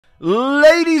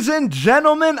Ladies and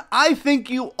gentlemen, I think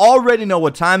you already know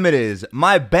what time it is.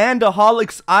 My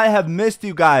Bandaholics, I have missed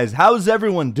you guys. How's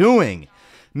everyone doing?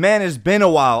 Man, it's been a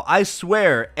while. I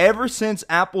swear, ever since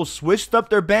Apple switched up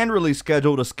their band release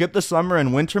schedule to skip the summer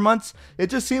and winter months,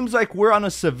 it just seems like we're on a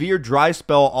severe dry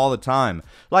spell all the time.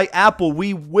 Like Apple,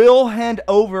 we will hand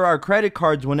over our credit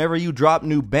cards whenever you drop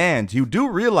new bands. You do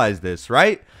realize this,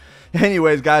 right?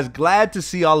 Anyways, guys, glad to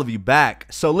see all of you back.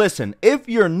 So listen, if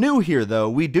you're new here though,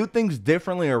 we do things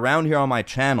differently around here on my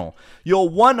channel. You'll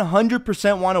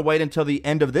 100% want to wait until the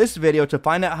end of this video to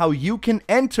find out how you can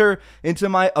enter into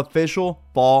my official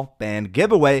fall band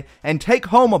giveaway and take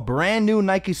home a brand new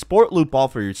Nike Sport Loop ball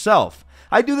for yourself.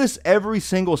 I do this every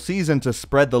single season to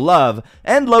spread the love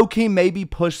and low-key maybe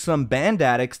push some band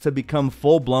addicts to become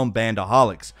full-blown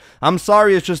bandaholics. I'm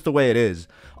sorry, it's just the way it is.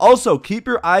 Also, keep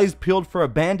your eyes peeled for a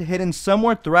band hidden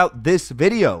somewhere throughout this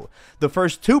video. The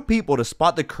first 2 people to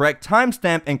spot the correct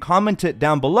timestamp and comment it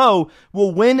down below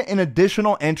will win an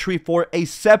additional entry for a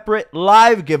separate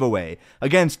live giveaway.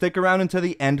 Again, stick around until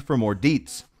the end for more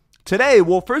deets. Today,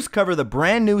 we'll first cover the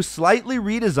brand new, slightly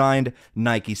redesigned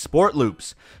Nike Sport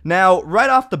Loops. Now, right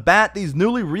off the bat, these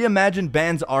newly reimagined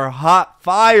bands are hot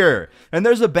fire, and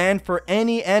there's a band for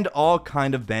any and all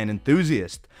kind of band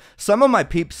enthusiast. Some of my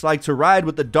peeps like to ride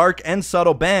with the dark and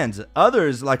subtle bands.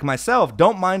 Others, like myself,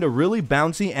 don't mind a really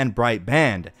bouncy and bright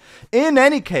band. In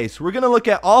any case, we're going to look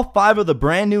at all 5 of the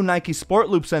brand new Nike Sport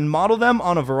Loops and model them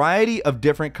on a variety of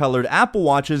different colored Apple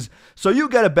Watches so you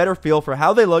get a better feel for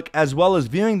how they look as well as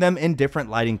viewing them in different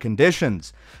lighting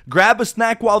conditions. Grab a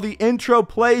snack while the intro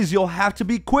plays. You'll have to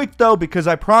be quick though, because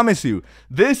I promise you,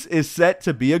 this is set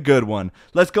to be a good one.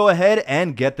 Let's go ahead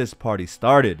and get this party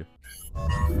started.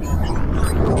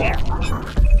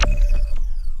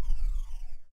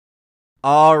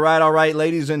 Alright,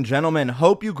 ladies and gentlemen,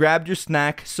 hope you grabbed your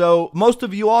snack. So, most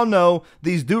of you all know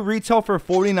these do retail for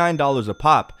 $49 a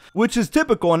pop, which is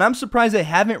typical, and I'm surprised they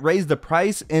haven't raised the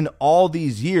price in all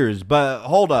these years. But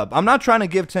hold up, I'm not trying to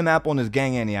give Tim Apple and his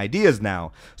gang any ideas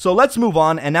now. So let's move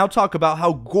on and now talk about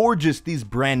how gorgeous these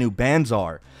brand new bands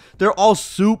are. They're all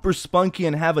super spunky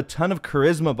and have a ton of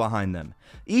charisma behind them.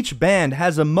 Each band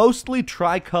has a mostly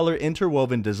tricolor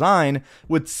interwoven design,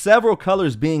 with several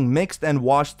colors being mixed and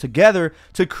washed together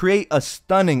to create a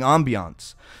stunning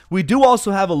ambiance. We do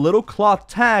also have a little cloth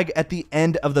tag at the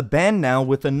end of the band now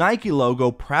with the Nike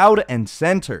logo proud and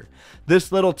center.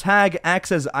 This little tag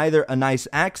acts as either a nice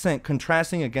accent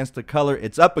contrasting against the color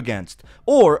it's up against,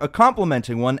 or a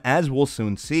complementing one, as we'll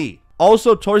soon see.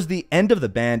 Also, towards the end of the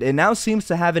band, it now seems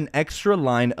to have an extra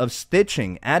line of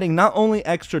stitching, adding not only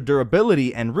extra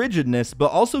durability and rigidness, but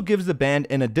also gives the band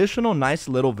an additional nice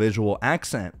little visual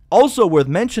accent. Also worth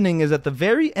mentioning is that the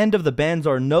very end of the bands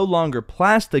are no longer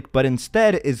plastic, but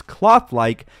instead is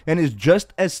cloth-like and is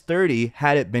just as sturdy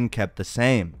had it been kept the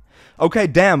same. Okay,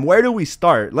 damn, where do we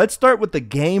start? Let's start with the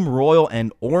Game Royal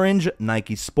and Orange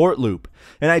Nike Sport Loop.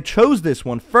 And I chose this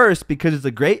one first because it's a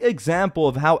great example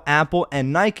of how Apple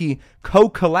and Nike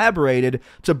co-collaborated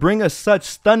to bring us such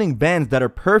stunning bands that are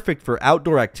perfect for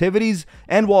outdoor activities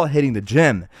and while hitting the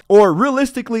gym. Or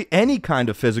realistically, any kind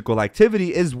of physical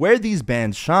activity is where these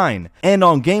bands shine. And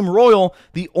on Game Royal,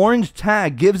 the orange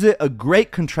tag gives it a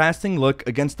great contrasting look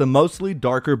against the mostly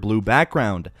darker blue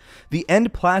background. The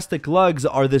end plastic lugs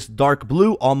are this dark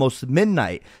blue, almost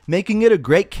midnight, making it a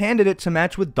great candidate to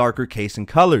match with darker casing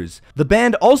colors. The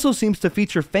band also seems to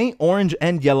feature faint orange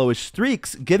and yellowish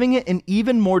streaks, giving it an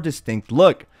even more distinct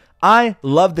look. I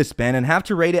love this band and have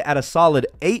to rate it at a solid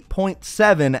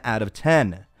 8.7 out of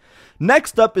 10.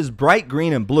 Next up is bright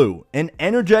green and blue, an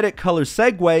energetic color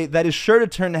segue that is sure to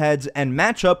turn heads and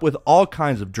match up with all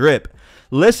kinds of drip.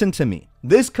 Listen to me.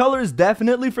 This color is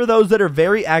definitely for those that are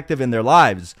very active in their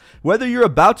lives. Whether you're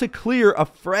about to clear a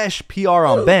fresh PR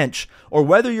on bench, or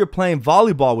whether you're playing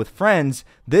volleyball with friends,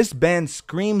 this band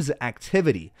screams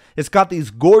activity. It's got these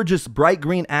gorgeous bright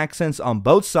green accents on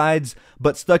both sides,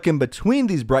 but stuck in between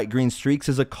these bright green streaks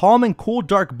is a calm and cool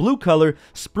dark blue color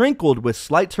sprinkled with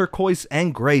slight turquoise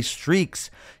and gray streaks.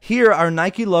 Here, our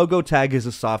Nike logo tag is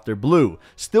a softer blue,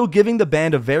 still giving the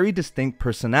band a very distinct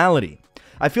personality.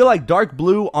 I feel like dark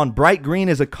blue on bright green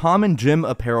is a common gym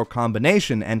apparel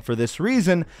combination, and for this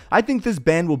reason, I think this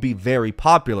band will be very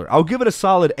popular. I'll give it a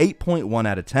solid 8.1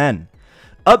 out of 10.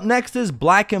 Up next is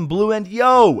black and blue, and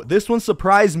yo, this one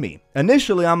surprised me.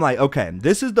 Initially, I'm like, okay,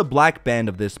 this is the black band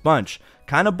of this bunch.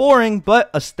 Kind of boring,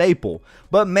 but a staple.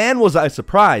 But man, was I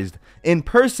surprised. In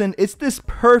person, it's this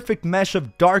perfect mesh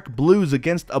of dark blues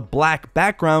against a black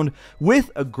background with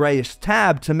a grayish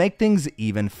tab to make things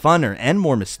even funner and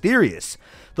more mysterious.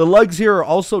 The The lugs here are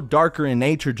also darker in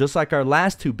nature, just like our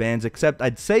last two bands, except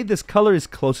I'd say this color is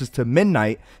closest to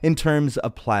midnight in terms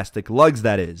of plastic lugs,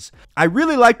 that is. I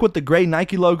really like what the gray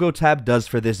Nike logo tab does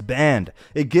for this band.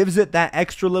 It gives it that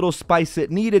extra little spice it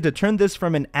needed to turn this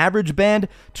from an average band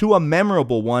to a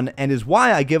memorable one, and is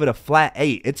why I give it a flat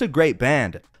 8. It's a great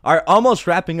band. Alright, almost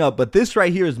wrapping up, but this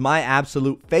right here is my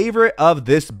absolute favorite of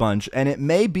this bunch, and it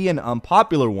may be an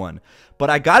unpopular one,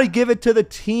 but I gotta give it to the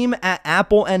team at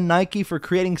Apple and Nike for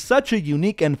creating such a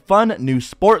unique and fun new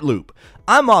sport loop.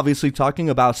 I'm obviously talking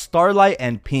about Starlight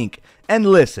and Pink. And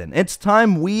listen, it's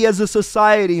time we as a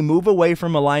society move away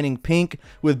from aligning pink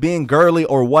with being girly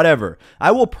or whatever.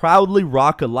 I will proudly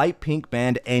rock a light pink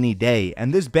band any day,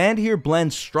 and this band here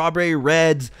blends strawberry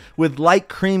reds with light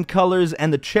cream colors,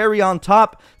 and the cherry on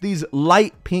top, these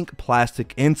light pink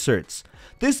plastic inserts.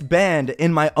 This band,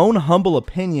 in my own humble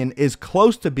opinion, is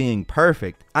close to being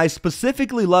perfect. I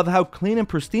specifically love how clean and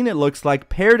pristine it looks like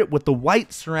paired with the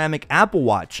white ceramic Apple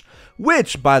Watch,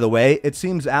 which, by the way, it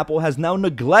seems Apple has now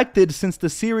neglected since the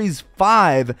Series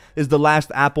 5 is the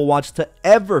last Apple Watch to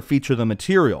ever feature the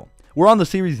material. We're on the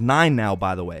Series 9 now,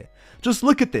 by the way. Just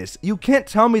look at this. You can't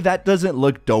tell me that doesn't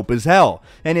look dope as hell.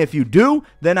 And if you do,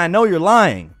 then I know you're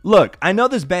lying. Look, I know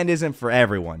this band isn't for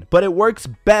everyone, but it works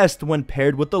best when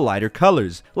paired with the lighter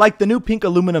colors, like the new pink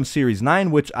aluminum Series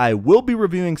 9, which I will be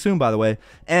reviewing soon, by the way,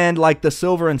 and like the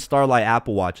silver and Starlight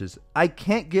Apple Watches. I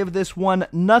can't give this one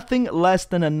nothing less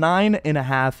than a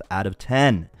 9.5 out of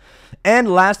 10.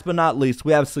 And last but not least,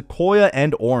 we have Sequoia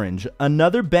and Orange,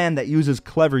 another band that uses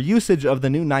clever usage of the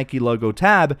new Nike logo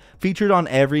tab featured on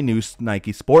every new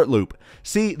Nike Sport Loop.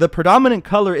 See, the predominant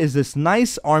color is this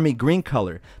nice army green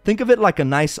color. Think of it like a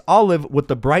nice olive with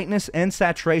the brightness and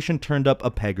saturation turned up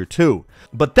a peg or two.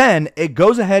 But then it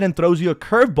goes ahead and throws you a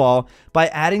curveball by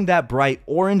adding that bright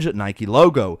orange Nike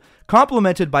logo,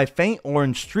 complemented by faint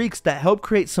orange streaks that help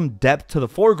create some depth to the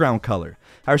foreground color.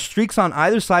 Our streaks on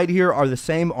either side here are the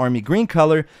same army green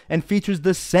color and features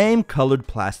the same colored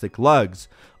plastic lugs.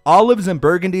 Olives and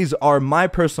burgundies are my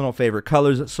personal favorite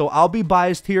colors, so I'll be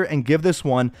biased here and give this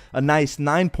one a nice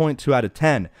 9.2 out of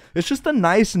 10. It's just a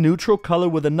nice neutral color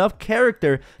with enough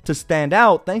character to stand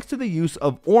out thanks to the use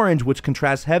of orange, which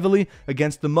contrasts heavily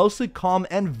against the mostly calm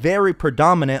and very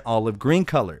predominant olive green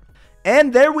color.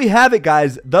 And there we have it,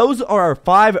 guys. Those are our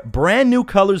 5 brand new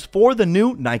colors for the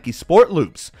new Nike Sport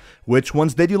Loops. Which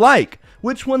ones did you like?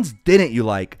 Which ones didn't you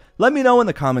like? Let me know in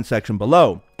the comment section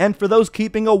below. And for those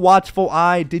keeping a watchful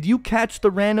eye, did you catch the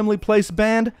randomly placed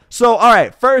band? So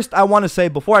alright, first I want to say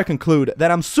before I conclude that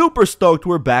I'm super stoked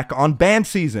we're back on band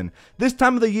season. This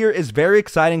time of the year is very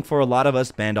exciting for a lot of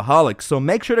us Bandaholics, so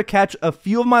make sure to catch a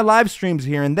few of my live streams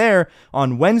here and there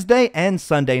on Wednesday and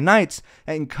Sunday nights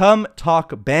and come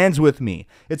talk bands with me.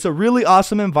 It's a really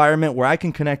awesome environment where I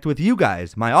can connect with you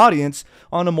guys, my audience,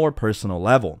 on a more personal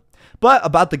level. But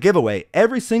about the giveaway,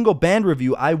 every single band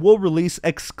review I will release,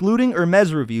 excluding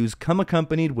Hermes reviews, come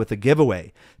accompanied with a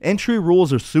giveaway. Entry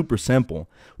rules are super simple.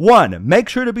 1. Make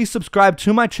sure to be subscribed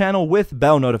to my channel with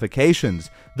bell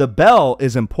notifications. The bell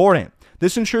is important.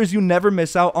 This ensures you never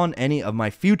miss out on any of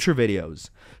my future videos.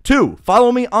 2.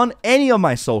 Follow me on any of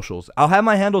my socials. I'll have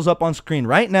my handles up on screen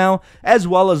right now, as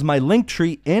well as my link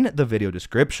tree in the video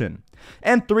description.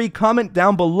 And 3, comment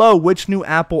down below which new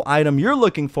Apple item you're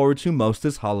looking forward to most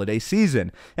this holiday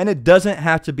season. And it doesn't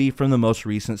have to be from the most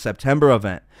recent September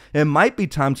event. It might be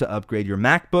time to upgrade your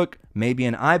MacBook, maybe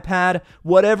an iPad,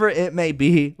 whatever it may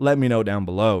be, let me know down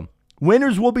below.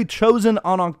 Winners will be chosen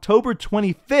on October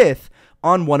 25th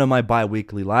on one of my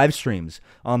bi-weekly live streams.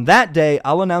 On that day,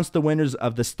 I'll announce the winners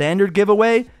of the standard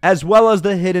giveaway, as well as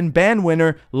the hidden band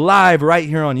winner live right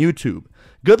here on YouTube.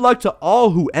 Good luck to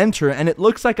all who enter, and it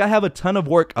looks like I have a ton of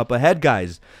work up ahead,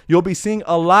 guys. You'll be seeing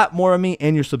a lot more of me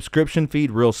in your subscription feed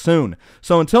real soon.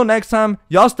 So until next time,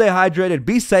 y'all stay hydrated,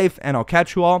 be safe, and I'll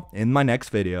catch you all in my next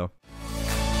video.